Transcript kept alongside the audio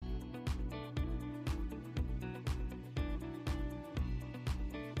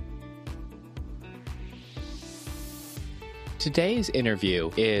Today's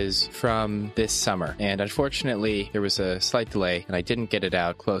interview is from this summer, and unfortunately, there was a slight delay, and I didn't get it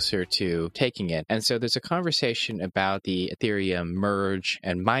out closer to taking it. And so there's a conversation about the Ethereum merge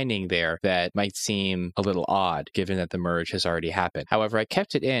and mining there that might seem a little odd, given that the merge has already happened. However, I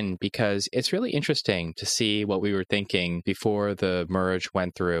kept it in because it's really interesting to see what we were thinking before the merge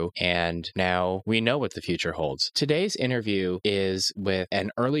went through, and now we know what the future holds. Today's interview is with an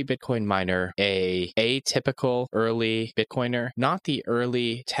early Bitcoin miner, a atypical early Bitcoiner, not the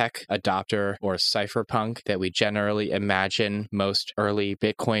early tech adopter or cypherpunk that we generally imagine most early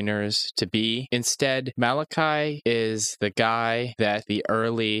Bitcoiners to be. Instead, Malachi is the guy that the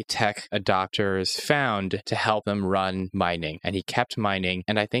early tech adopters found to help them run mining. And he kept mining.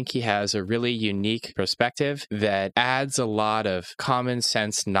 And I think he has a really unique perspective that adds a lot of common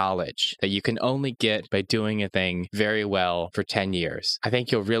sense knowledge that you can only get by doing a thing very well for 10 years. I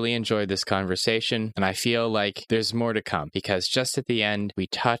think you'll really enjoy this conversation. And I feel like there's more to come, because just at the end, we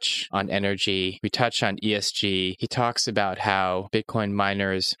touch on energy, we touch on ESG. He talks about how Bitcoin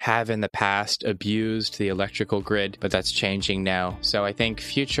miners have in the past abused the electrical grid, but that's changing now. So I think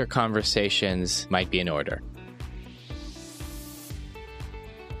future conversations might be in order.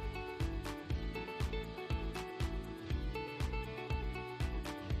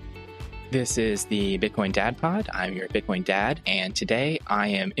 This is the Bitcoin Dad Pod. I'm your Bitcoin Dad, and today I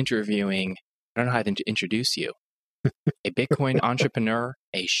am interviewing, I don't know how to introduce you, a Bitcoin entrepreneur,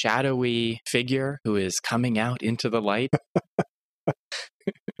 a shadowy figure who is coming out into the light.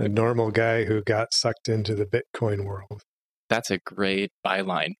 A normal guy who got sucked into the Bitcoin world. That's a great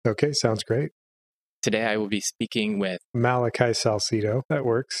byline. Okay, sounds great. Today I will be speaking with Malachi Salcido. That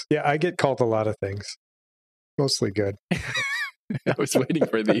works. Yeah, I get called a lot of things. Mostly good. I was waiting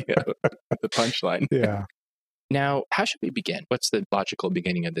for the punchline. Yeah. Now, how should we begin? What's the logical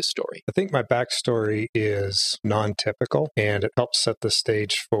beginning of this story? I think my backstory is non-typical, and it helps set the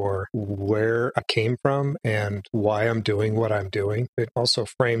stage for where I came from and why I'm doing what I'm doing. It also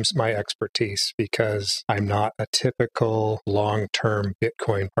frames my expertise because I'm not a typical long-term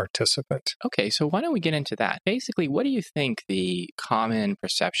Bitcoin participant. Okay, so why don't we get into that? Basically, what do you think the common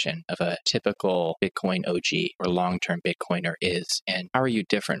perception of a typical Bitcoin OG or long-term Bitcoiner is, and how are you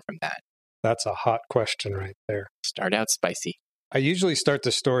different from that? That's a hot question right there. Start out spicy. I usually start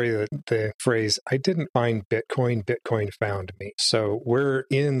the story with the phrase, I didn't find Bitcoin, Bitcoin found me. So we're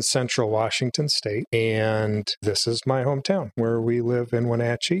in central Washington state, and this is my hometown where we live in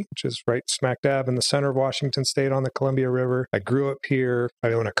Wenatchee, which is right smack dab in the center of Washington state on the Columbia River. I grew up here.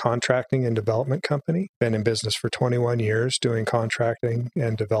 I own a contracting and development company. Been in business for 21 years doing contracting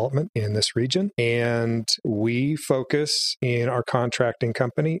and development in this region. And we focus in our contracting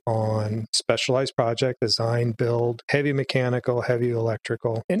company on specialized project design, build, heavy mechanical, heavy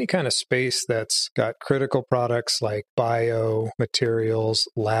electrical, any kind of space that's got critical products like biomaterials,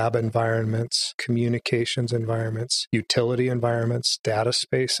 lab environments, communications environments, utility environments, data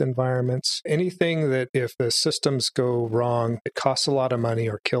space environments, anything that if the systems go wrong, it costs a lot of money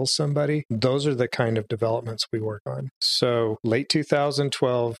or kills somebody. Those are the kind of developments we work on. So late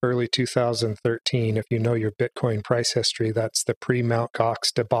 2012, early 2013, if you know your Bitcoin price history, that's the pre-Mt.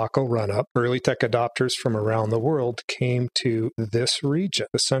 Gox debacle run-up. Early tech adopters from around the world came to this region,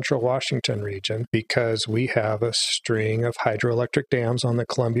 the central Washington region, because we have a string of hydroelectric dams on the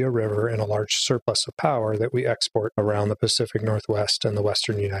Columbia River and a large surplus of power that we export around the Pacific Northwest and the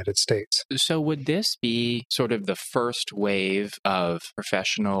Western United States. So would this be sort of the first wave of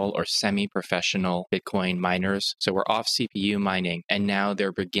professional or semi-professional Bitcoin miners? So we're off CPU mining, and now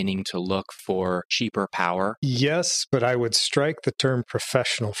they're beginning to look for cheaper power? Yes, but I would strike the term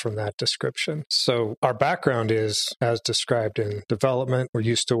professional from that description. So our background is, as described in development, we're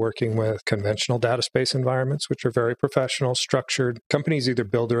used to working with conventional data space environments, which are very professional, structured. Companies either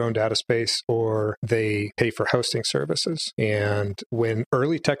build their own data space or they pay for hosting services. And when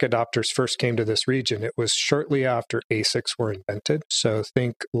early tech adopters first came to this region, it was shortly after ASICs were invented. So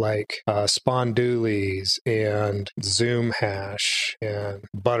think like Spondoolies and Zoom Hash and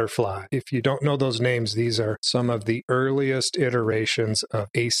Butterfly. If you don't know those names, these are some of the earliest iterations of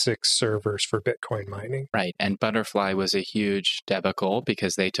ASIC servers for Bitcoin mining. Right. And Butterfly was a huge debacle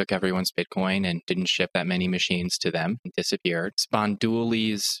because they took everyone's Bitcoin and didn't ship that many machines to them and disappeared.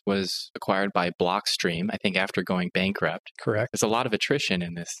 Spondoolies was acquired by Blockstream, I think after going bankrupt. Correct. There's a lot of attrition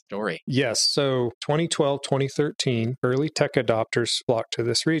in this story. Yes. So 2012, 2013, early tech adopters flocked to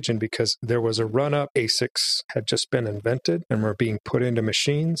this region because there was a run-up. ASICs had just been invented and were being put into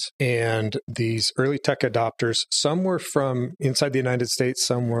machines. And these early tech adopters, some were from inside the United States,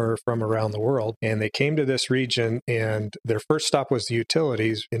 some were from around the world. And they came to this region and their first stop was the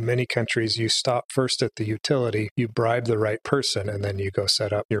utilities. In many countries, you stop first at the utility, you bribe the right person, and then you go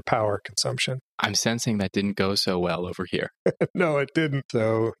set up your power consumption. I'm sensing that didn't go so well over here. No, it didn't.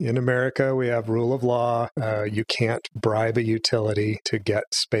 So in America, we have rule of law. You can't bribe a utility to get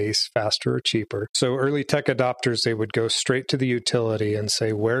space faster or cheaper. So early tech adopters, they would go straight to the utility and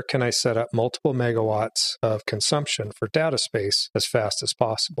say, where can I set up multiple megawatts of consumption for data space as fast as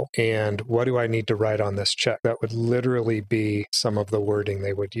possible? And what do I need to write on this check? That would literally be some of the wording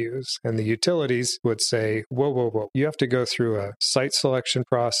they would use. And the utilities would say, whoa. You have to go through a site selection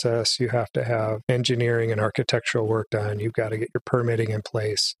process. You have to have engineering and architectural work done. You've got to get your permitting in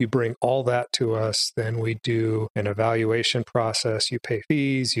place. You bring all that to us. Then we do an evaluation process. You pay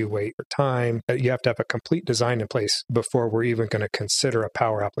fees. You wait for time. You have to have a complete design in place before we're even going to consider a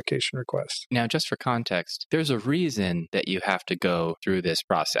power application request. Now, just for context, there's a reason that you have to go through this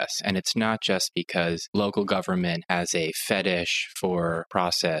process. And it's not just because local government has a fetish for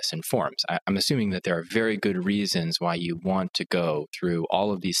process and forms. I'm assuming that there are very good reasons why you want to go through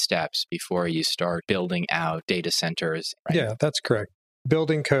all of these steps before you start building out data centers. Right? Yeah, that's correct.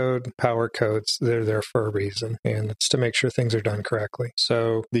 Building code, power codes, they're there for a reason, and it's to make sure things are done correctly.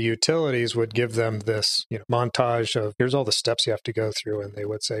 So the utilities would give them this montage of, here's all the steps you have to go through, and they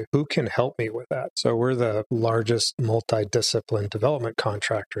would say, who can help me with that? So we're the largest multidiscipline development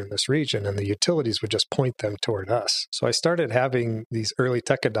contractor in this region, and the utilities would just point them toward us. So I started having these early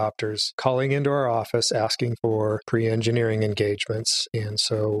tech adopters calling into our office asking for pre-engineering engagements, and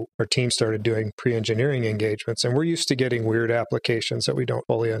so our team started doing pre-engineering engagements, and we're used to getting weird applications that we don't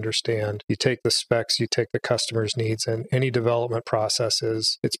fully understand. You take the specs, you take the customer's needs, and any development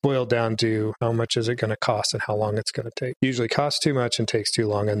processes, it's boiled down to how much is it going to cost and how long it's going to take. Usually costs too much and takes too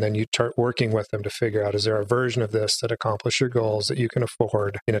long, and then you start working with them to figure out, is there a version of this that accomplishes your goals that you can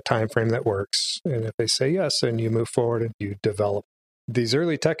afford in a time frame that works? And if they say yes, then you move forward and you develop. These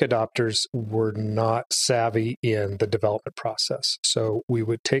early tech adopters were not savvy in the development process. So we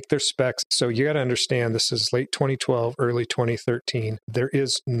would take their specs. So you got to understand, this is late 2012, early 2013. There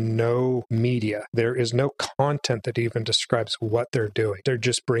is no media. There is no content that even describes what they're doing. They're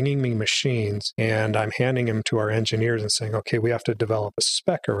just bringing me machines and I'm handing them to our engineers and saying, okay, we have to develop a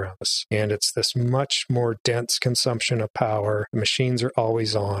spec around this. And it's this much more dense consumption of power. The machines are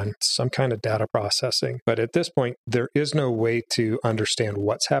always on, some kind of data processing. But at this point, there is no way to understand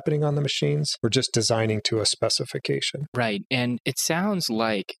what's happening on the machines. We're just designing to a specification. Right. And it sounds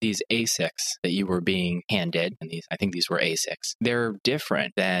like these ASICs that you were being handed, and I think these were ASICs, they're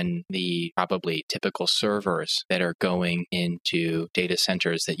different than the probably typical servers that are going into data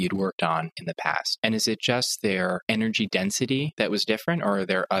centers that you'd worked on in the past. And is it just their energy density that was different, or are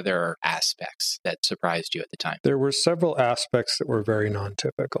there other aspects that surprised you at the time? There were several aspects that were very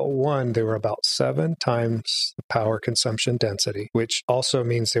non-typical. One, they were about 7 times the power consumption density, which also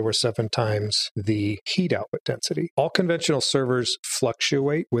means they were 7 times the heat output density. All conventional servers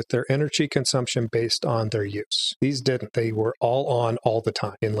fluctuate with their energy consumption based on their use. These didn't. They were all on all the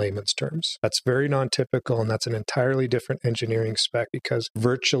time in layman's terms. That's very non-typical, and that's an entirely different engineering spec because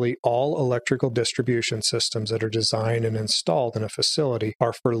virtually all electrical distribution systems that are designed and installed in a facility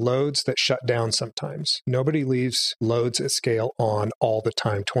are for loads that shut down sometimes. Nobody leaves loads at scale on all the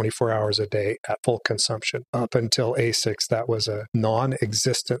time, 24 hours a day at full consumption. Up until ASICs, that was a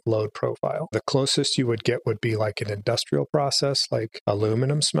non-existent load profile. The closest you would get would be like an industrial process like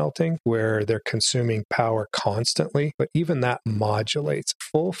aluminum smelting, where they're consuming power constantly, but even that modulates.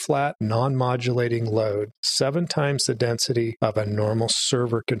 Full flat non-modulating load, 7 times the density of a normal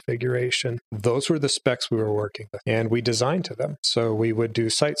server configuration. Those were the specs we were working with, and we designed to them. So we would do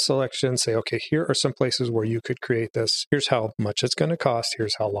site selection, say, okay, here are some places where you could create this. Here's how much it's going to cost.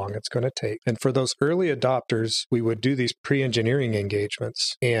 Here's how long it's going to take. And for those early adopters, we would do these pre-engineering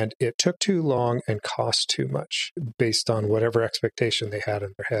engagements, and it took too long and cost too much based on whatever expectation they had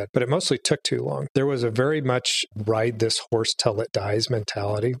in their head. But it mostly took too long. There was a very much ride this horse till it dies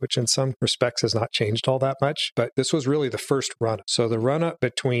mentality, which in some respects has not changed all that much. But this was really the first run-up. So the run-up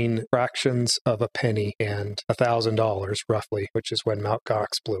between fractions of a penny and $1,000 roughly, which is when Mt. Gox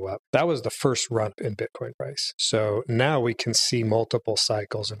blew up, that was the first run in Bitcoin price. So now we can see multiple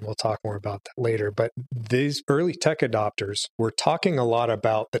cycles, and we'll talk more about that later. But these early tech adopters were were talking a lot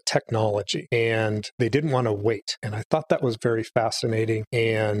about the technology and they didn't want to wait. And I thought that was very fascinating.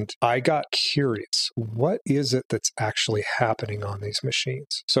 And I got curious, what is it that's actually happening on these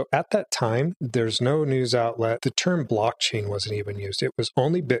machines? So at that time, there's no news outlet. The term blockchain wasn't even used. It was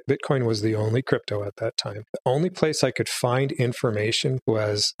only Bitcoin was the only crypto at that time. The only place I could find information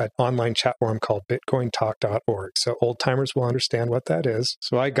was an online chat forum called bitcointalk.org. So old timers will understand what that is.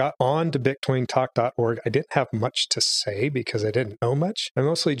 So I got on to bitcointalk.org. I didn't have much to say because I didn't know much. I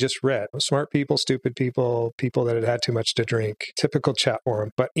mostly just read smart people, stupid people, people that had had too much to drink, typical chat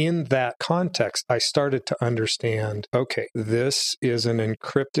forum. But in that context, I started to understand, okay, this is an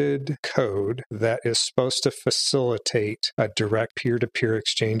encrypted code that is supposed to facilitate a direct peer-to-peer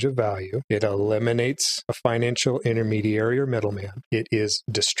exchange of value. It eliminates a financial intermediary or middleman. It is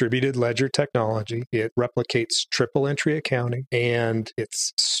distributed ledger technology. It replicates triple entry accounting, and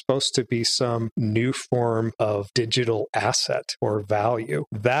it's supposed to be some new form of digital asset or value.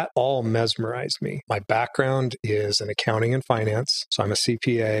 That all mesmerized me. My background is in accounting and finance. So I'm a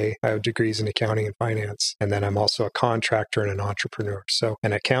CPA. I have degrees in accounting and finance. And then I'm also a contractor and an entrepreneur. So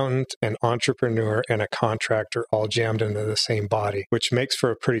an accountant, an entrepreneur, and a contractor all jammed into the same body, which makes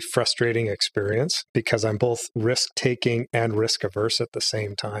for a pretty frustrating experience because I'm both risk-taking and risk-averse at the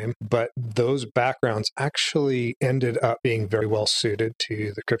same time. But those backgrounds actually ended up being very well suited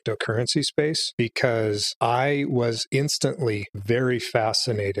to the cryptocurrency space because I was instantly very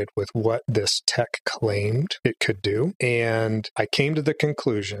fascinated with what this tech claimed it could do. And I came to the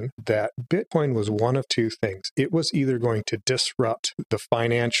conclusion that Bitcoin was one of two things. It was either going to disrupt the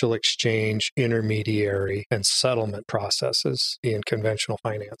financial exchange, intermediary, and settlement processes in conventional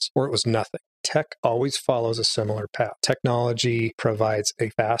finance, or it was nothing. Tech always follows a similar path. Technology provides a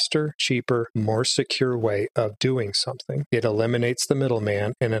faster, cheaper, more secure way of doing something. It eliminates the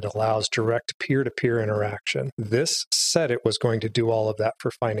middleman and it allows direct peer-to-peer interaction. This said it was going to do all of that for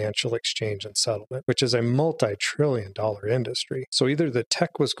financial exchange and settlement, which is a multi-trillion-dollar industry. So either the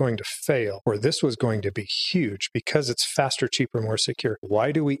tech was going to fail or this was going to be huge because it's faster, cheaper, more secure.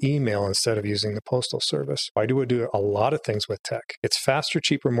 Why do we email instead of using the postal service? Why do we do a lot of things with tech? It's faster,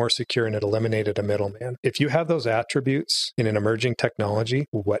 cheaper, more secure, and it eliminates a middleman. If you have those attributes in an emerging technology,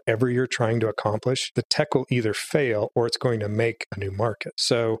 whatever you're trying to accomplish, the tech will either fail or it's going to make a new market.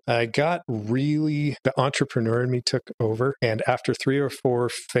 So I got really, the entrepreneur in me took over. And after 3 or 4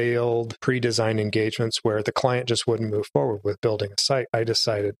 failed pre-design engagements where the client just wouldn't move forward with building a site, I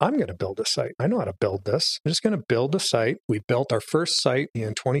decided I'm going to build a site. I know how to build this. I'm just going to build a site. We built our first site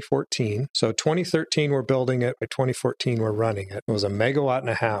in 2014. So 2013, we're building it. By 2014, we're running it. It was 1.5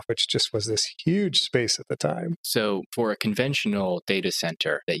 megawatts, which just was this huge space at the time. So for a conventional data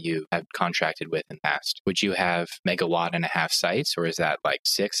center that you have contracted with in the past, would you have 1.5 megawatt sites, or is that like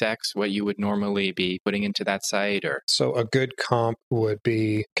 6x what you would normally be putting into that site? Or so a good comp would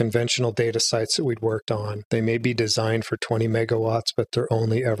be conventional data sites that we'd worked on. They may be designed for 20 megawatts, but they're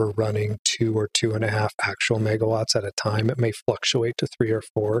only ever running 2 or 2.5 actual megawatts at a time. It may fluctuate to 3 or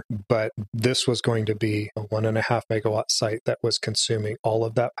 4, but this was going to be a 1.5 megawatt site that was consuming all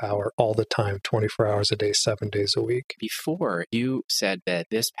of that power all the time, 24 hours a day, 7 days a week. Before, you said that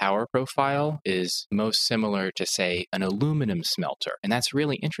this power profile is most similar to, say, an aluminum smelter. And that's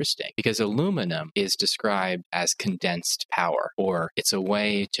really interesting because aluminum is described as condensed power, or it's a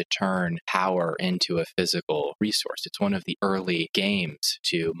way to turn power into a physical resource. It's one of the early games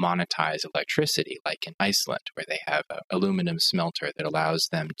to monetize electricity, like in Iceland, where they have an aluminum smelter that allows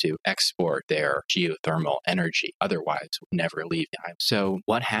them to export their geothermal energy, otherwise would never leave time. So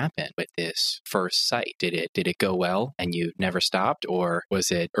what happened with this first site? Did it go well and you never stopped, or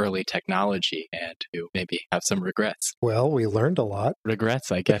was it early technology and you maybe have some regrets? Well, we learned a lot.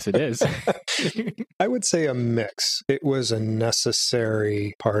 Regrets, I guess it is. I would say a mix. It was a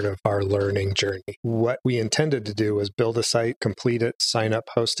necessary part of our learning journey. What we intended to do was build a site, complete it, sign up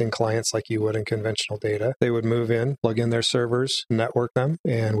hosting clients like you would in conventional data. They would move in, plug in their servers, network them,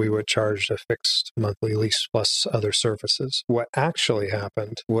 and we would charge a fixed monthly lease plus other services. What actually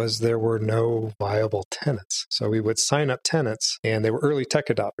happened was there were no viable tenants. So we would sign up tenants, and they were early tech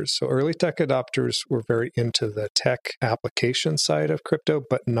adopters. So early tech adopters were very into the tech application side of crypto,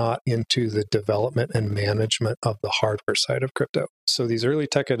 but not into the development and management of the hardware side of crypto. So these early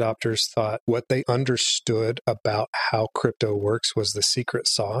tech adopters thought what they understood about how crypto works was the secret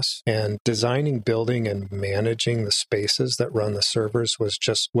sauce, and designing, building, and managing the spaces that run the servers was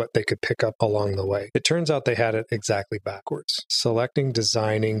just what they could pick up along the way. It turns out they had it exactly backwards. Selecting,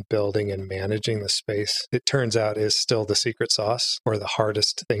 designing, building, and managing the space, it turns out, is still the secret sauce, or the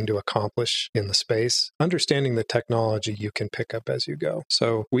hardest thing to accomplish in the space. Understanding the technology you can pick up as you go.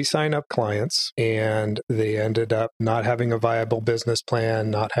 So we sign up clients, and they ended up not having a viable business plan,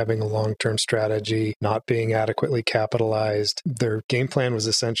 not having a long-term strategy, not being adequately capitalized. Their game plan was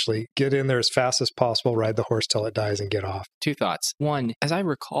essentially get in there as fast as possible, ride the horse till it dies, and get off. Two thoughts. One, as I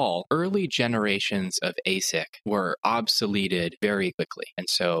recall, early generations of ASIC were obsoleted very quickly. And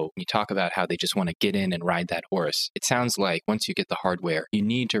so when you talk about how they just want to get in and ride that horse, it sounds like once you get the hardware, you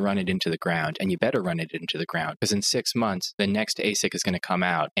need to run it into the ground, and you better run it into the ground, because in 6 months, the next ASIC is going to come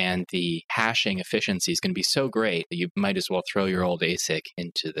out, and the hashing efficiency is going to be so great that you might as well throw your old ASIC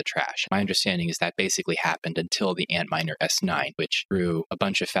into the trash. My understanding is that basically happened until the Antminer S9, which through a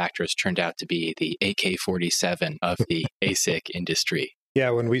bunch of factors turned out to be the AK-47 of the ASIC industry.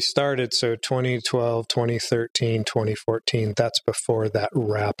 Yeah, when we started, so 2012, 2013, 2014, that's before that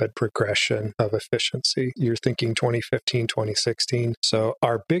rapid progression of efficiency. You're thinking 2015, 2016. So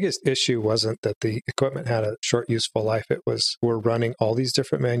our biggest issue wasn't that the equipment had a short useful life. It was we're running all these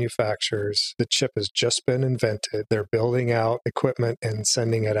different manufacturers. The chip has just been invented. They're building out equipment and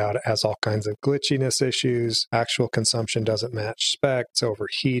sending it out. It has all kinds of glitchiness issues. Actual consumption doesn't match specs,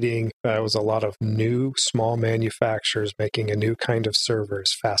 overheating. It was a lot of new small manufacturers making a new kind of server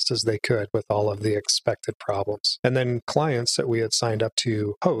as fast as they could with all of the expected problems. And then clients that we had signed up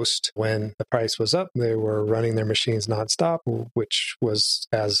to host, when the price was up, they were running their machines nonstop, which was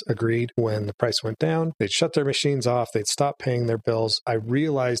as agreed. When the price went down, they'd shut their machines off, they'd stop paying their bills. I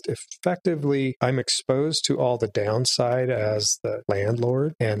realized effectively I'm exposed to all the downside as the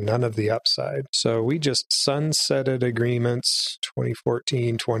landlord and none of the upside. So we just sunsetted agreements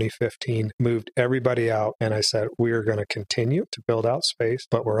 2014, 2015, moved everybody out, and I said, we're going to continue to build out space,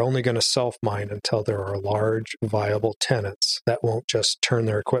 but we're only going to self-mine until there are large, viable tenants that won't just turn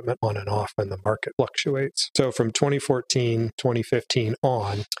their equipment on and off when the market fluctuates. So from 2014, 2015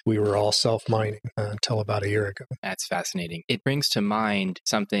 on, we were all self-mining until about a year ago. That's fascinating. It brings to mind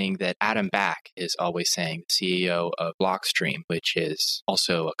something that Adam Back is always saying, CEO of Blockstream, which is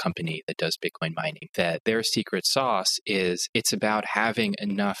also a company that does Bitcoin mining, that their secret sauce is it's about having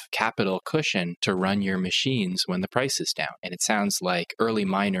enough capital cushion to run your machines when the price is down. And it sounds like early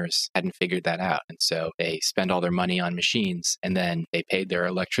miners hadn't figured that out. And so they spend all their money on machines, and then they paid their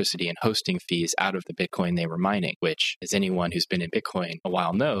electricity and hosting fees out of the Bitcoin they were mining, which, as anyone who's been in Bitcoin a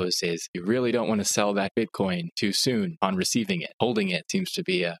while knows, is you really don't want to sell that Bitcoin too soon on receiving it. Holding it seems to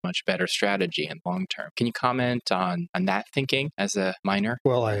be a much better strategy in long term. Can you comment on that thinking as a miner?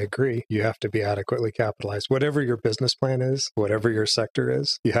 Well, I agree. You have to be adequately capitalized. Whatever your business plan is, whatever your sector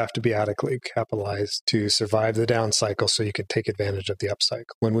is, you have to be adequately capitalized to survive the down cycle so you can take advantage of the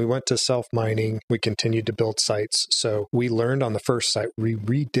upcycle. When we went to self-mining, we continued to build sites. So we learned on the first site, we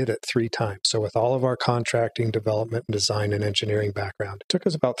redid it 3 times. So with all of our contracting, development, design, and engineering background, it took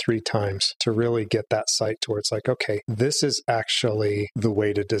us about 3 times to really get that site to where it's like, okay, this is actually the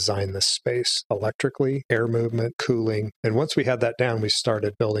way to design this space electrically, air movement, cooling. And once we had that down, we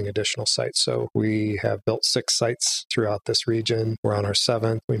started building additional sites. So we have built 6 sites throughout this region. We're on our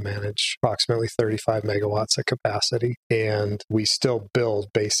 7th. We manage approximately 35 megawatts of capacity, and we still build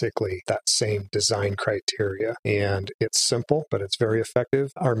basically that same design criteria. And it's simple, but it's very effective.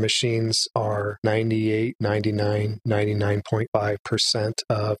 Our machines are 98, 99, 99.5%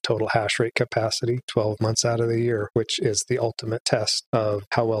 of total hash rate capacity 12 months out of the year, which is the ultimate test of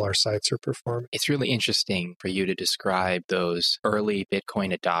how well our sites are performing. It's really interesting for you to describe those early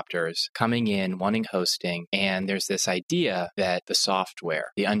Bitcoin adopters coming in, wanting hosting, and there's this idea that the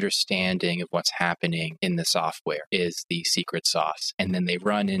software, the understanding of what's happening in the software is the secret sauce. And then they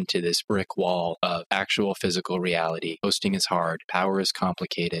run into this brick wall of actual physical reality. Hosting is hard, power is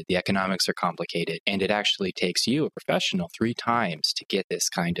complicated, the economics are complicated, and it actually takes you, a professional, 3 times to get this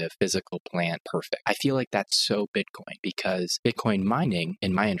kind of physical plan perfect. I feel like that's so Bitcoin, because Bitcoin mining,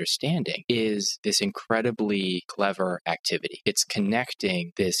 in my understanding, is this incredibly clever activity. It's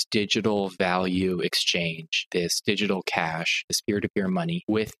connecting this digital value exchange, this digital cash, this peer-to-peer money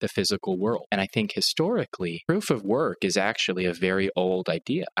with the physical world. And I think historically, proof of work is actually a very old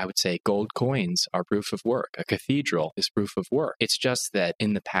idea. I would say gold coins are proof of work. A cathedral is proof of work. It's just that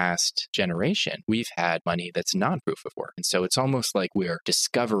in the past generation, we've had money that's non-proof of work. And so it's almost like we're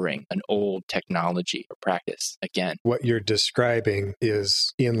discovering an old technology or practice again. What you're describing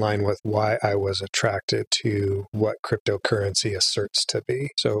is in line with why I was attracted to what cryptocurrency asserts to be.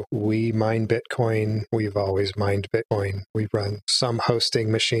 So we mine Bitcoin. We've always mined Bitcoin. We run some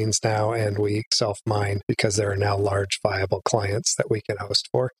hosting machines now, and we self-mine because there are now large viable clients that we can host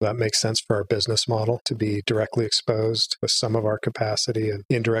for. That makes sense for our business model to be directly exposed with some of our capacity and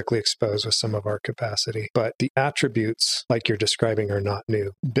indirectly exposed with some of our capacity. But the attributes like you're describing are not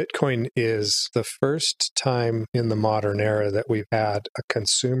new. Bitcoin is the first time in the modern era that we've had a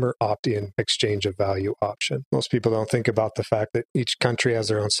consumer opt-in exchange of value option. Most people don't think about the fact that each country has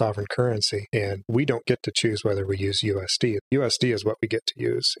their own sovereign currency, and we don't get to choose whether we use USD. USD is what we get to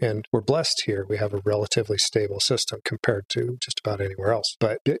use, and we're blessed here. We have a relatively stable system compared to just about anywhere else.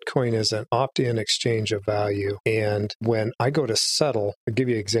 But Bitcoin is an opt-in exchange of value, and when I go to settle, I'll give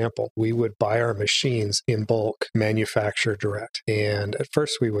you an example. We would buy our machines in bulk, manufacture direct, and at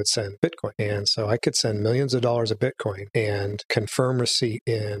first we would send Bitcoin. And so I could send millions of dollars of Bitcoin and confirm receipt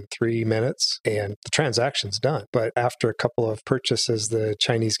in 3 minutes, and the transaction's done. But after a couple of purchases, the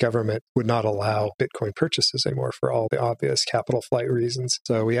Chinese government would not allow Bitcoin purchases anymore for all the obvious capital flight reasons.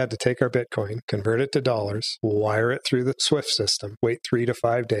 So we had to take our Bitcoin, convert it to dollars, wire it through the SWIFT system, wait 3 to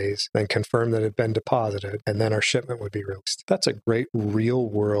 5 days, then confirm that it had been deposited, and then our shipment would be released. That's a great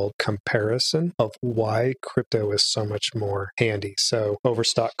real-world comparison of why crypto is so much more handy. So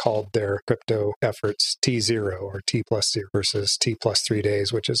Overstock called their crypto efforts T0 or T plus 0 versus T plus 3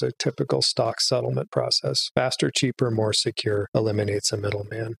 days, which is a typical stock settlement process. Faster, cheaper, more secure, eliminates a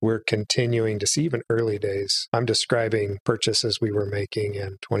middleman. We're continuing to see even early days. I'm describing purchases we were making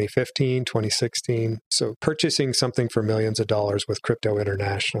in 2015, 2016. So purchasing something for millions of dollars with crypto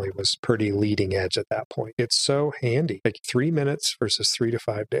internationally was pretty leading edge at that point. It's so handy, like 3 minutes versus 3 to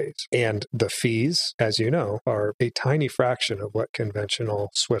 5 days. And the fees, as you know, are a tiny fraction of what conventional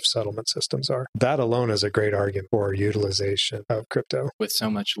SWIFT settlement systems are. That alone is a great argument for utilization of crypto. With so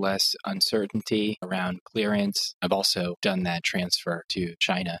much less uncertainty around clearance, I've also done that transfer to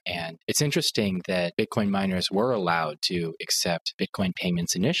China. And it's interesting that Bitcoin miners were allowed to accept Bitcoin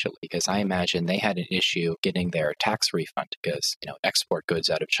payments initially, because I imagine they had an issue getting their tax refund because, export goods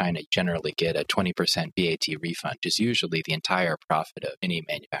out of China generally get a 20% VAT refund, which is usually the entire profit of any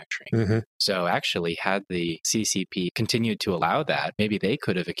manufacturing. Mm-hmm. So actually, had the CCP continued to allow that, maybe they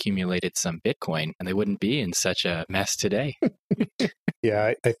could have accumulated some Bitcoin and they wouldn't be in such a mess today.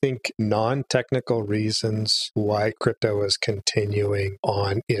 Yeah, I think non-technical reasons why crypto is continuing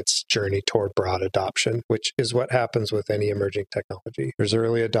on its journey toward broad adoption, which is what happens with any emerging technology. There's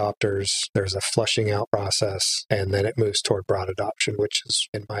early adopters, there's a flushing out process, and then it moves toward broad adoption, which is,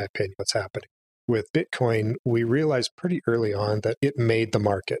 in my opinion, what's happening. With Bitcoin, we realized pretty early on that it made the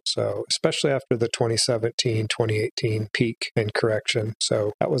market. So especially after the 2017, 2018 peak and correction.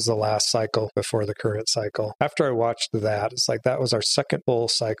 So that was the last cycle before the current cycle. After I watched that, it's like that was our second full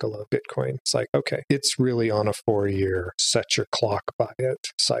cycle of Bitcoin. It's like, okay, it's really on a 4-year set your clock by it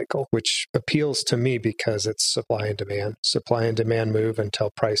cycle, which appeals to me because it's supply and demand. Supply and demand move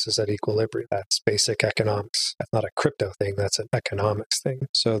until price is at equilibrium. That's basic economics. That's not a crypto thing. That's an economics thing.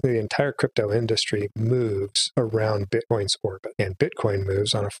 So the entire crypto industry moves around Bitcoin's orbit, and Bitcoin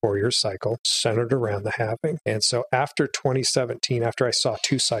moves on a 4-year cycle centered around the halving. And so after 2017, after I saw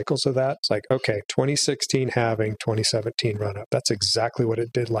 2 cycles of that, it's like, okay, 2016 halving, 2017 run up. That's exactly what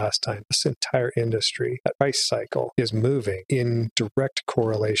it did last time. This entire industry, that price cycle is moving in direct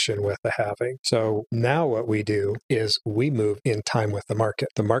correlation with the halving. So now what we do is we move in time with the market.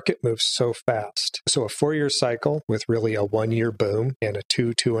 The market moves so fast. So a 4-year cycle with really a 1-year boom and a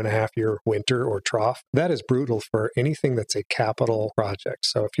 2.5 year winter or trough, that is brutal for anything that's a capital project.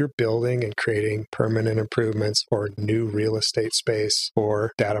 So if you're building and creating permanent improvements or new real estate space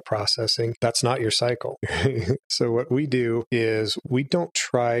or data processing, that's not your cycle. So what we do is we don't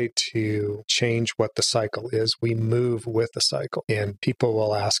try to change what the cycle is. We move with the cycle. And people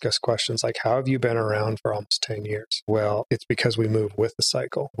will ask us questions like, how have you been around for almost 10 years? Well, it's because we move with the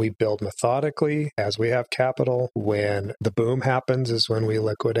cycle. We build methodically as we have capital. When the boom happens is when we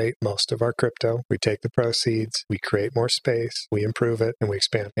liquidate most of our crypto crypto, we take the proceeds, we create more space, we improve it, and we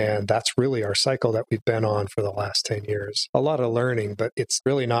expand. And that's really our cycle that we've been on for the last 10 years. A lot of learning, but it's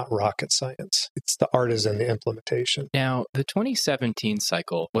really not rocket science. It's the art is in the implementation. Now, the 2017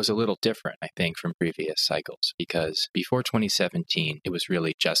 cycle was a little different, I think, from previous cycles, because before 2017, it was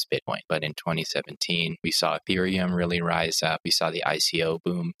really just Bitcoin. But in 2017, we saw Ethereum really rise up. We saw the ICO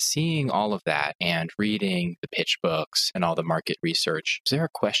boom. Seeing all of that and reading the pitch books and all the market research, is there a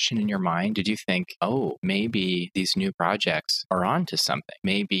question in your mind? Did you think, oh, maybe these new projects are onto something?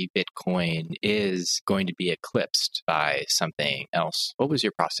 Maybe Bitcoin is going to be eclipsed by something else? What was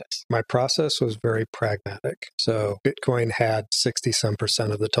your process? My process was very pragmatic. So Bitcoin had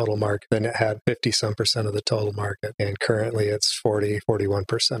 60-some% of the total market, then it had 50-some% of the total market, and currently it's 41%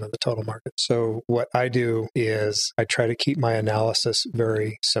 of the total market. So what I do is I try to keep my analysis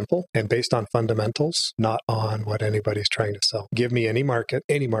very simple and based on fundamentals, not on what anybody's trying to sell. Give me any market,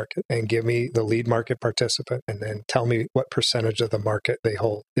 and give me the lead market participant, and then tell me what percentage of the market they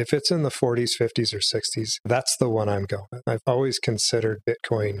hold. If it's in the 40s, 50s, or 60s, that's the one I'm going with. I've always considered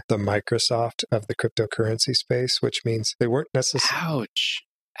Bitcoin the Microsoft of the cryptocurrency space, which means they weren't necessarily...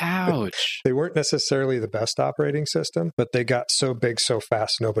 Ouch. They weren't necessarily the best operating system, but they got so big so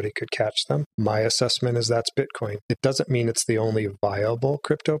fast nobody could catch them. My assessment is that's Bitcoin. It doesn't mean it's the only viable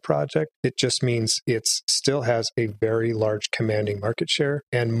crypto project. It just means it still has a very large commanding market share.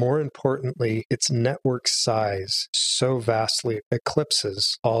 And more importantly, its network size so vastly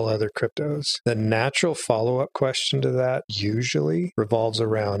eclipses all other cryptos. The natural follow-up question to that usually revolves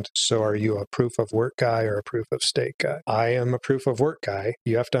around, so are you a proof of work guy or a proof of stake guy? I am a proof of work guy.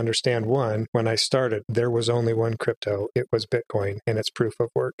 You have to understand, one, when I started, there was only one crypto. It was Bitcoin, and it's proof of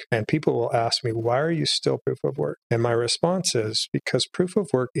work. And people will ask me, why are you still proof of work? And my response is, because proof of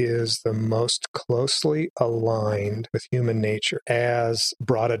work is the most closely aligned with human nature. As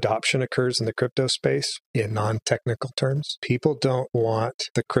broad adoption occurs in the crypto space, in non-technical terms, people don't want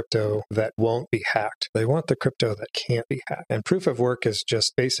the crypto that won't be hacked. They want the crypto that can't be hacked. And proof of work is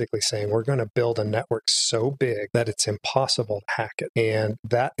just basically saying, we're going to build a network so big that it's impossible to hack it. And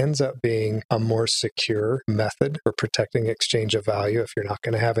that ends up being a more secure method for protecting exchange of value if you're not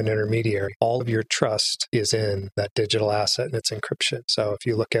going to have an intermediary. All of your trust is in that digital asset and its encryption. So if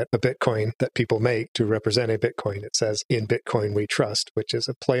you look at a Bitcoin that people make to represent a Bitcoin, it says, in Bitcoin we trust, which is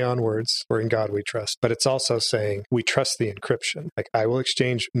a play on words, or in God we trust. But it's also saying we trust the encryption. Like, I will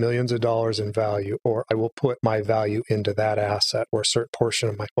exchange millions of dollars in value, or I will put my value into that asset or a certain portion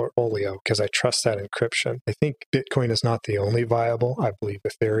of my portfolio because I trust that encryption. I think Bitcoin is not the only viable. I believe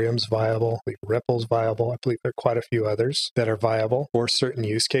Ethereum's viable. I believe Ripple's viable. I believe there are quite a few others that are viable for certain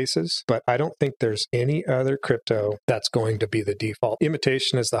use cases, but I don't think there's any other crypto that's going to be the default.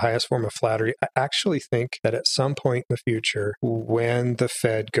 Imitation is the highest form of flattery. I actually think that at some point in the future, when the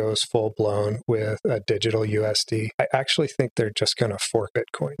Fed goes full blown with a digital USD, I actually think they're just going to fork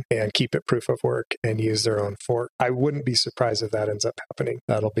Bitcoin and keep it proof of work and use their own fork. I wouldn't be surprised if that ends up happening.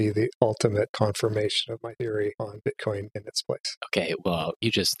 That'll be the ultimate confirmation of my theory on Bitcoin in its place. Okay, well, you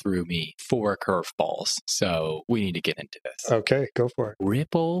just threw me 4 curveballs, so we need to get into this. Okay, go for it.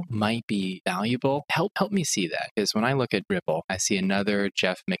 Ripple might be valuable. Help me see that, because when I look at Ripple, I see another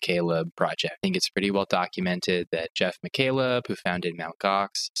Jeff McCaleb project. I think it's pretty well documented that Jeff McCaleb, who founded Mt. Gox,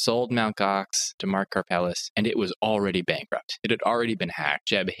 sold Mt. Gox to Mark Karpelès, and it was already bankrupt. It had already been hacked.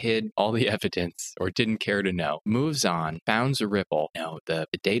 Jeb hid all the evidence or didn't care to know. Moves on, founds a Ripple. No, the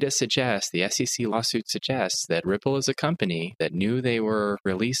data suggests, the SEC lawsuit suggests that Ripple is a company that knew they were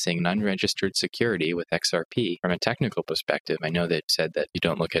releasing an unregistered security with XRP. From a technical perspective, I know they said that you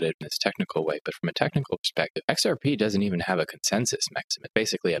don't look at it in this technical way, but from a technical perspective, XRP doesn't even have a consensus mechanism. It's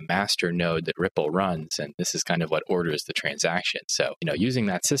basically a master node that Ripple runs, and this is kind of what orders the transaction. So, using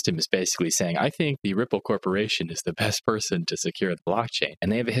that system is basically saying, I think the Ripple Corporation is the best person to secure the blockchain,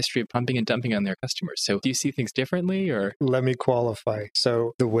 and they have a history of pumping and dumping on their customers. So do you see things differently, or? Let me qualify.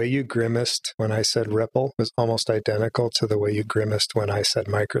 So the way you grimaced when I said Ripple was almost identical to the way you grimaced when I said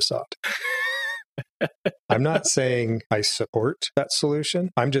Microsoft. I'm not saying I support that solution.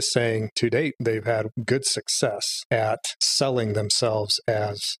 I'm just saying to date, they've had good success at selling themselves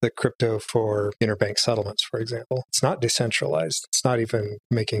as the crypto for interbank settlements, for example. It's not decentralized. It's not even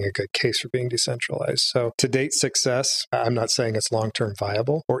making a good case for being decentralized. So to date success, I'm not saying it's long-term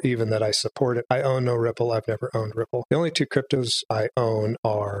viable or even that I support it. I own no Ripple. I've never owned Ripple. The only 2 cryptos I own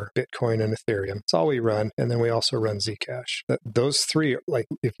are Bitcoin and Ethereum. It's all we run. And then we also run Zcash. Those 3, like,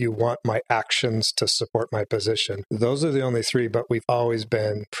 if you want my actions to support my position. Those are the only three, but we've always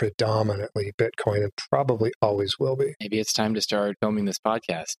been predominantly Bitcoin and probably always will be. Maybe it's time to start filming this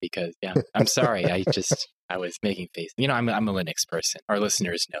podcast because, I'm sorry. I was making faces. I'm a Linux person. Our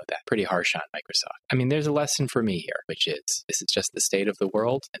listeners know that. Pretty harsh on Microsoft. I mean, there's a lesson for me here, which is this is just the state of the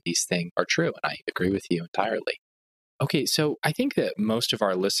world, and these things are true, and I agree with you entirely. Okay, so I think that most of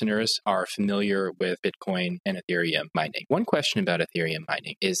our listeners are familiar with Bitcoin and Ethereum mining. One question about Ethereum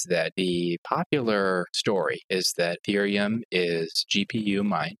mining is that the popular story is that Ethereum is GPU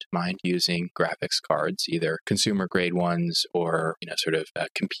mined using graphics cards, either consumer grade ones or,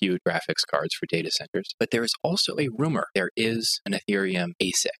 compute graphics cards for data centers. But there is also a rumor there is an Ethereum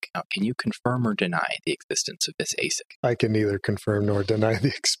ASIC. Now, can you confirm or deny the existence of this ASIC? I can neither confirm nor deny the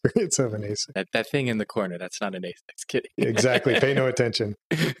experience of an ASIC. That thing in the corner, that's not an ASIC. Kidding. Exactly. Pay no attention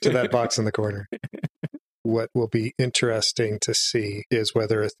to that box in the corner. What will be interesting to see is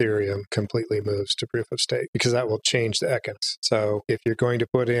whether Ethereum completely moves to proof of stake, because that will change the economics. So if you're going to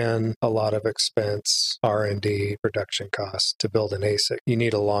put in a lot of expense, R&D, production costs to build an ASIC, you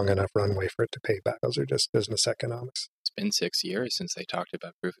need a long enough runway for it to pay back. Those are just business economics. It's been 6 years since they talked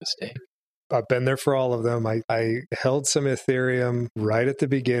about proof of stake. I've been there for all of them. I held some Ethereum right at the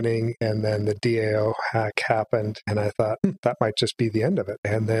beginning, and then the DAO hack happened, and I thought, that might just be the end of it.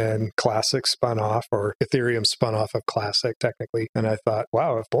 And then Classic spun off, or Ethereum spun off of Classic, technically. And I thought,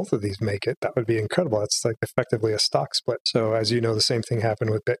 wow, if both of these make it, that would be incredible. It's like effectively a stock split. So as you know, the same thing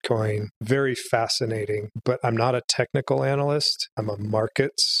happened with Bitcoin. Very fascinating, but I'm not a technical analyst. I'm a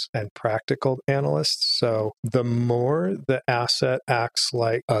markets and practical analyst. So the more the asset acts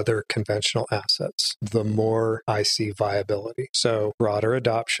like other conventional assets, the more I see viability. So broader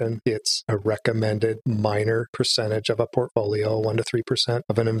adoption, it's a recommended minor percentage of a portfolio, 1 to 3%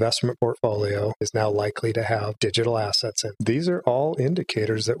 of an investment portfolio is now likely to have digital assets. And these are all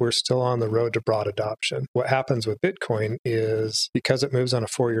indicators that we're still on the road to broad adoption. What happens with Bitcoin is because it moves on a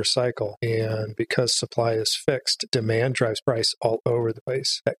 4-year cycle and because supply is fixed, demand drives price all over the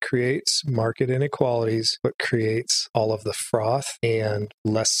place. That creates market inequalities, but creates all of the froth and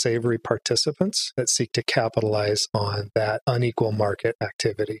less savory participants that seek to capitalize on that unequal market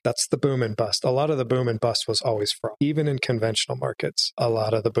activity. That's the boom and bust. A lot of the boom and bust was always fraud. Even in conventional markets, a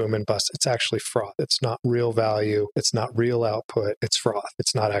lot of the boom and bust, it's actually fraud. It's not real value. It's not real output. It's froth.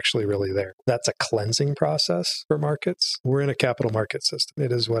 It's not actually really there. That's a cleansing process for markets. We're in a capital market system.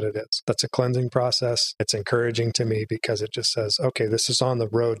 It is what it is. That's a cleansing process. It's encouraging to me because it just says, okay, this is on the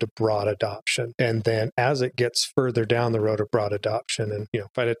road to broad adoption. And then as it gets further down the road of broad adoption, and if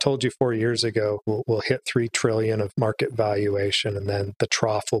I'd have told you 4 years ago, we'll hit 3 trillion of market valuation, and then the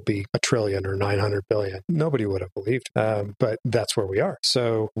trough will be $1 trillion or 900 billion. Nobody would have believed, but that's where we are.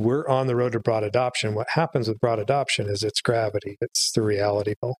 So we're on the road to broad adoption. What happens with broad adoption is it's gravity. It's the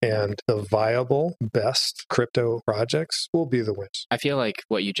reality. And the viable, best crypto projects will be the winners. I feel like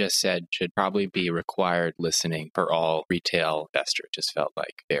what you just said should probably be required listening for all retail investors. It just felt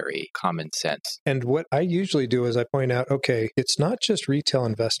like very common sense. And what I usually do is I point out, okay, it's not just retail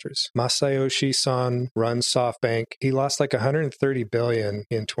investors. Masayoshi Son runs SoftBank. He lost like $130 billion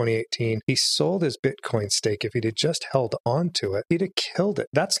in 2018. He sold his Bitcoin stake. If he'd have just held on to it, he'd have killed it.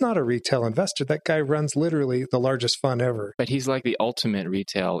 That's not a retail investor. That guy runs literally the largest fund ever. But he's like the ultimate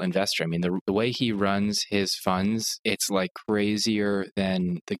retail investor. I mean, the way he runs his funds, it's like crazier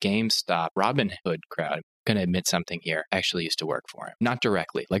than the GameStop Robinhood crowd. Going to admit something here. I actually used to work for him. Not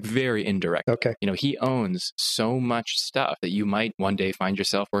directly, like very indirect. Okay. He owns so much stuff that you might one day find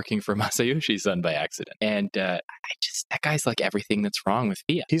yourself working for Masayoshi Son by accident. And that guy's like everything that's wrong with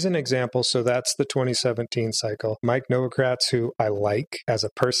fiat. He's an example. So that's the 2017 cycle. Mike Novogratz, who I like as a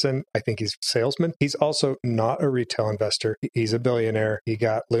person, I think he's a salesman. He's also not a retail investor. He's a billionaire. He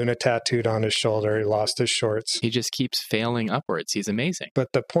got Luna tattooed on his shoulder. He lost his shorts. He just keeps failing upwards. He's amazing.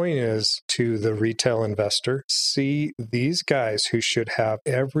 But the point is, to the retail investor, see these guys who should have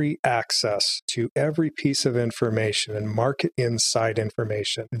every access to every piece of information and market inside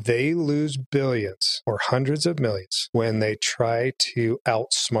information. They lose billions or hundreds of millions when they try to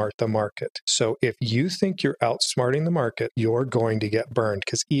outsmart the market. So if you think you're outsmarting the market, you're going to get burned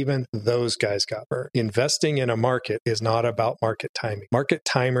because even those guys got burned. Investing in a market is not about market timing. Market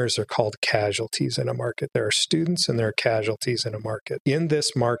timers are called casualties in a market. There are students and there are casualties in a market. In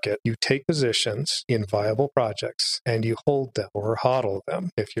this market, you take positions in viable projects and you hold them or hodl them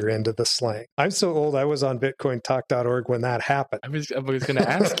if you're into the slang. I'm so old, I was on BitcoinTalk.org when that happened. I was going to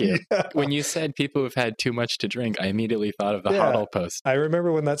ask you, Yeah. When you said people who've had too much to drink, I immediately thought of the hodl post. I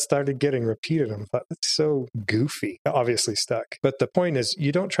remember when that started getting repeated, I thought, that's so goofy. It obviously stuck. But the point is,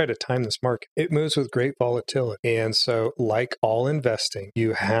 you don't try to time this market. It moves with great volatility. And so, like all investing,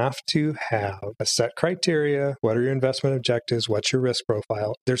 you have to have a set criteria. What are your investment objectives? What's your risk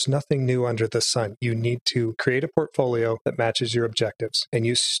profile? There's nothing new under the sun. You need to create a portfolio that matches your objectives and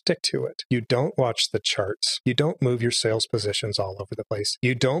you stick to it. You don't watch the charts. You don't move your sales positions all over the place.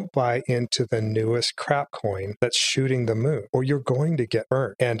 You don't buy into the newest crap coin that's shooting the moon, or you're going to get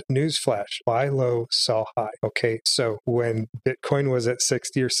burned. And newsflash, buy low, sell high. Okay, so when Bitcoin was at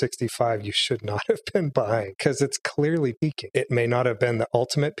 60 or 65, you should not have been buying because it's clearly peaking. It may not have been the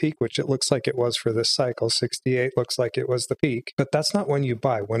ultimate peak, which it looks like it was for this cycle. 68 looks like it was the peak, but that's not when you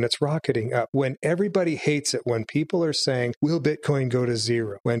buy. When it's rocketing up, when everybody hates it, when people are saying, will Bitcoin go to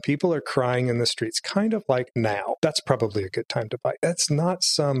zero? When people are crying in the streets, kind of like now, that's probably a good time to buy. That's not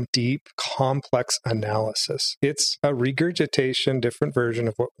some deep, complex analysis. It's a regurgitation, different version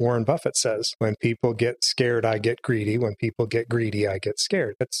of what Warren Buffett says. When people get scared, I get greedy. When people get greedy, I get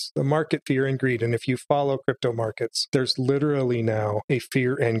scared. That's the market fear and greed. And if you follow crypto markets, there's literally now a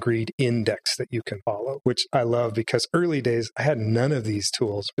fear and greed index that you can follow, which I love because early days, I had none of these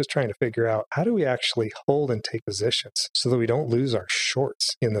tools. Just trying to figure out how do we actually hold and take positions so that we don't lose our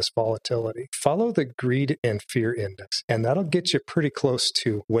shorts in this volatility. Follow the greed and fear index, and that'll get you pretty close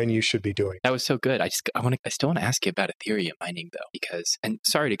to when you should be doing. That was so good. I still want to ask you about Ethereum mining though, because, and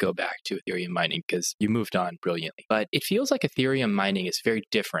sorry to go back to Ethereum mining because you moved on brilliantly, but it feels like Ethereum mining is very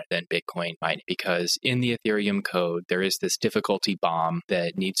different than Bitcoin mining because in the Ethereum code, there is this difficulty bomb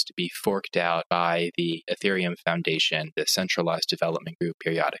that needs to be forked out by the Ethereum Foundation, the centralized development group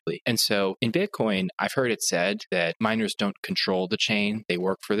periodically. And so in Bitcoin, I've heard it said that miners don't control the chain, they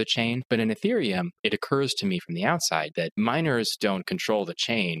work for the chain. But in Ethereum, it occurs to me from the outside that miners don't control the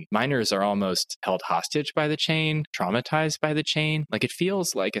chain. Miners are almost held hostage by the chain, traumatized by the chain. Like it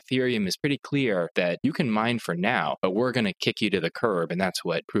feels like Ethereum is pretty clear that you can mine for now, but we're going to kick you to the curb. And that's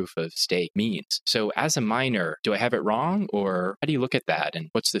what proof of stake means. So as a miner, do I have it wrong? Or how do you look at that? And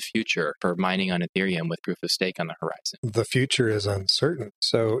what's the future for mining on Ethereum with proof of stake on the horizon? The future is uncertain.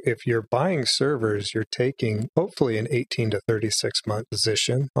 So if you're buying servers, you're taking hopefully an 18 to 36 month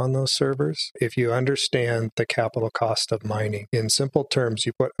position on those servers. If you understand the capital cost of mining, in simple terms,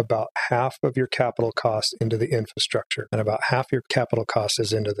 you put about half of your capital cost into the infrastructure and about half your capital cost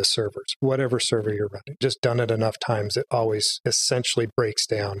is into the servers, whatever server you're running. Just done it enough times, it always essentially breaks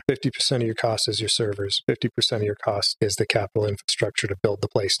down. 50% of your cost is your servers, 50% of your cost is the capital infrastructure to build the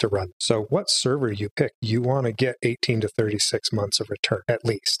place to run. So what server you pick, you want to get 18 to 36 months of return, at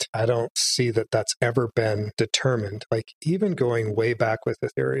least. I don't see that that's ever been determined. Like even going way back with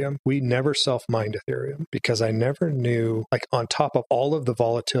Ethereum, we never self-mined Ethereum because I never knew, like on top of all of the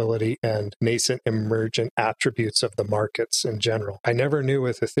volatility and nascent emergent attributes of the markets in general, I never knew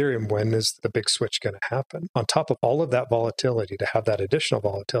with Ethereum, when is the big switch going to happen? On top of all of that volatility, to have that additional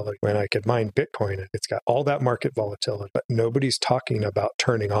volatility, when I could mine Bitcoin, it's got all that market volatility, but nobody's talking about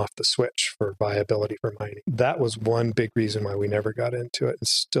turning off the switch for viability for mining. That was one big reason why we never got into it and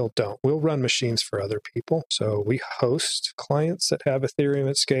still don't. We'll run machines for other people. So we host clients that have Ethereum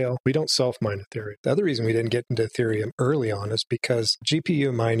at scale. We don't self-mine Ethereum. The other reason we didn't get into Ethereum early on is because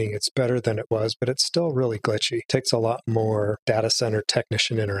GPU mining, it's better than it was, but it's still really glitchy. It takes a lot more data center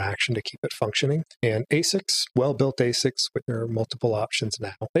technician interaction to keep it functioning. And ASICs, well-built ASICs, which are multiple options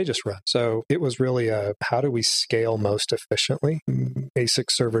now, they just run. So it was really a, how do we scale most efficiently? ASIC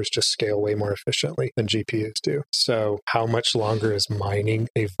servers just scale way more efficiently than GPUs do. So how much longer is mining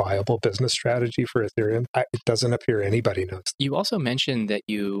a viable business strategy for Ethereum? It doesn't appear anybody knows. You also mentioned that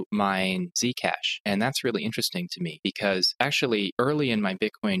you mine Zcash, and that's really interesting to me because actually early in my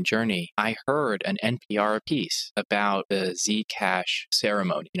Bitcoin journey, I heard an NPR piece about the Zcash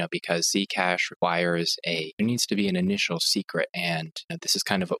ceremony, because Zcash requires there needs to be an initial secret. And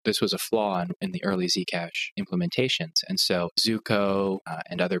this was a flaw in the early Zcash implementations. And so Zuko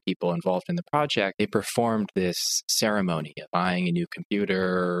and other people involved in the project, they performed this ceremony of buying a new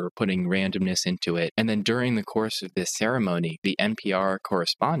computer, putting randomness into it. And then during the course of this ceremony, the NPR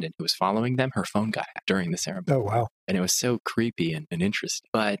correspondent who was following them, her phone got hacked during the ceremony. Oh, wow. And it was so creepy and interesting.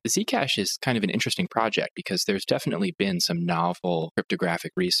 But Zcash is kind of an interesting project because there's definitely been some novel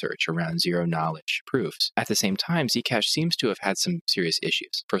cryptographic research around zero-knowledge proofs. At the same time, Zcash seems to have had some serious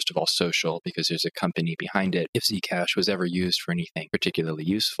issues. First of all, social, because there's a company behind it. If Zcash was ever used for anything particularly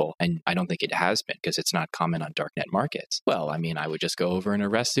useful, and I don't think it has been because it's not common on darknet markets, well, I mean, I would just go over and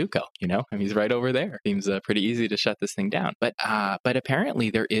arrest Zuko, you know? I mean, he's right over there. Seems pretty easy to shut this thing down. But apparently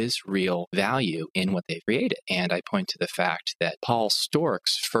there is real value in what they've created. And I point to the fact that Paul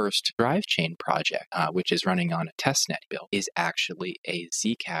Stork's first drive chain project, which is running on a testnet build, is actually a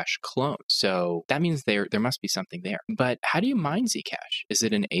Zcash clone. So that means there must be something there. But how do you mine Zcash? Is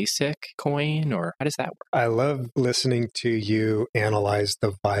it an ASIC coin, or how does that work? I love listening to you analyze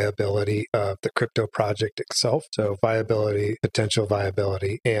the viability of the crypto project itself. So viability, potential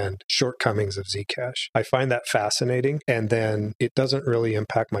viability, and shortcomings of Zcash. I find that fascinating. And then it doesn't really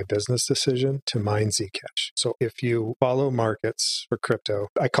impact my business decision to mine Zcash. So if you follow markets for crypto,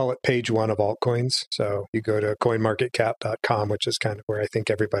 I call it page one of altcoins. So you go to coinmarketcap.com, which is kind of where I think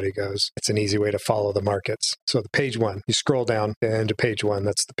everybody goes. It's an easy way to follow the markets. So the page one, you scroll down into page one.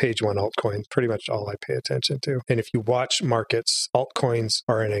 That's the page one altcoins, pretty much all I pay attention to. And if you watch markets, altcoins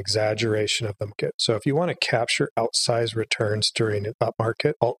are an exaggeration of the market. So if you want to capture outsized returns during an up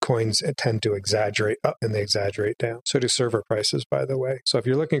market, altcoins tend to exaggerate up and they exaggerate down. So do server prices, by the way. So if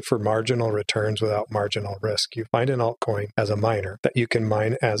you're looking for marginal returns without marginal risk, you find an altcoin as a miner that you can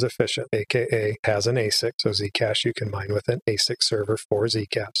mine as efficient, aka has an ASIC. So Zcash you can mine with an ASIC server for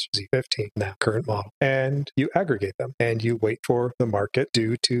Zcash, Z15, now current model. And you aggregate them and you wait for the market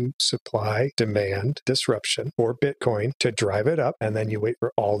due to supply, demand, disruption for Bitcoin to drive it up. And then you wait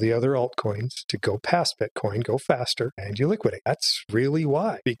for all the other altcoins to go past Bitcoin, go faster, and you liquidate. That's really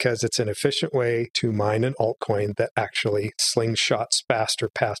why, because it's an efficient way to mine an altcoin that actually slingshots faster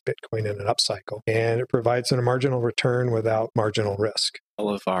past Bitcoin in an upcycle. And it provides a marginal return without marginal risk. All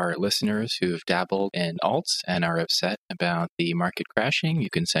of our listeners who've dabbled in alts and are upset about the market crashing, you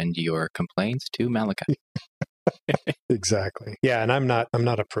can send your complaints to Malachi. Exactly. Yeah, and I'm not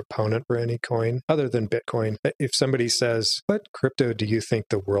a proponent for any coin other than Bitcoin. If somebody says, "What crypto do you think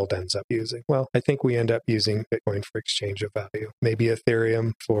the world ends up using?" Well, I think we end up using Bitcoin for exchange of value. Maybe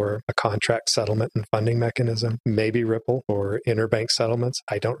Ethereum for a contract settlement and funding mechanism. Maybe Ripple for interbank settlements.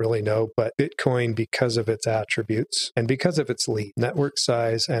 I don't really know, but Bitcoin, because of its attributes and because of its lead, network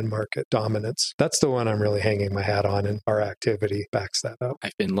size and market dominance, that's the one I'm really hanging my hat on, and our activity backs that up.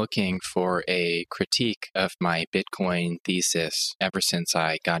 I've been looking for a critique of my Bitcoin thesis ever since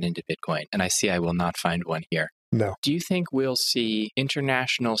I got into Bitcoin, and I see I will not find one here. No. Do you think we'll see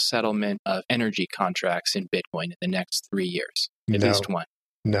international settlement of energy contracts in Bitcoin in the next 3 years? At least one?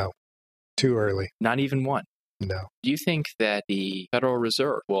 No. Too early. Not even one? No. Do you think that the Federal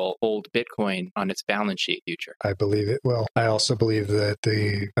Reserve will hold Bitcoin on its balance sheet in the future? I believe it will. I also believe that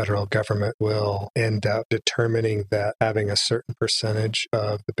the federal government will end up determining that having a certain percentage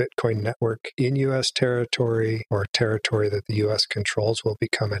of the Bitcoin network in U.S. territory or territory that the U.S. controls will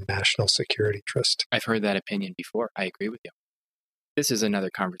become a national security interest. I've heard that opinion before. I agree with you. This is another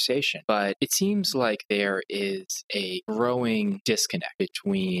conversation, but it seems like there is a growing disconnect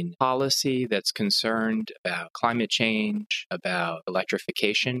between policy that's concerned about climate change, about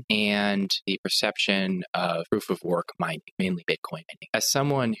electrification, and the perception of proof of work mining, mainly Bitcoin mining. As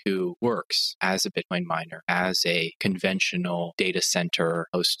someone who works as a Bitcoin miner, as a conventional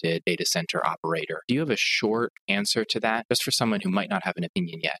hosted data center operator, do you have a short answer to that, just for someone who might not have an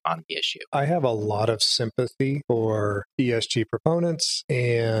opinion yet on the issue? I have a lot of sympathy for ESG proponents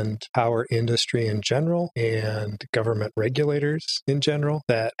and power industry in general and government regulators in general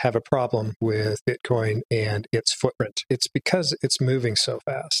that have a problem with Bitcoin and its footprint. It's because it's moving so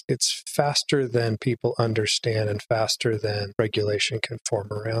fast. It's faster than people understand and faster than regulation can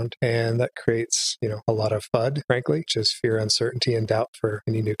form around. And that creates, a lot of FUD, frankly, which is fear, uncertainty, and doubt for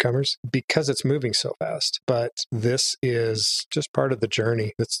any newcomers because it's moving so fast. But this is just part of the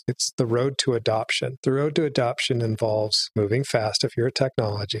journey. It's the road to adoption. The road to adoption involves moving fast if you're a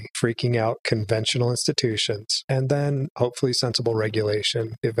technology, freaking out conventional institutions, and then hopefully sensible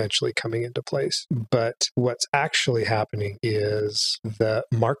regulation eventually coming into place. But what's actually happening is the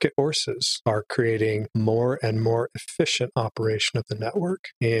market forces are creating more and more efficient operation of the network.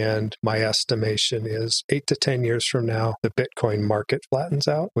 And my estimation is 8 to 10 years from now, the Bitcoin market flattens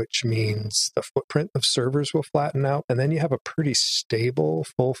out, which means the footprint of servers will flatten out. And then you have a pretty stable,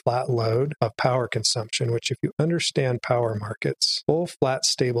 full flat load of power consumption, which if you understand power markets, its full flat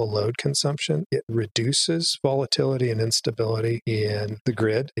stable load consumption, it reduces volatility and instability in the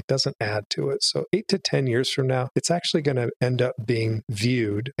grid. It doesn't add to it. So 8 to 10 years from now, it's actually going to end up being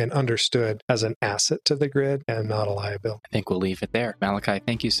viewed and understood as an asset to the grid and not a liability. I think we'll leave it there. Malachi,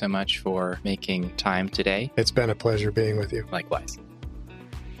 thank you so much for making time today. It's been a pleasure being with you. Likewise.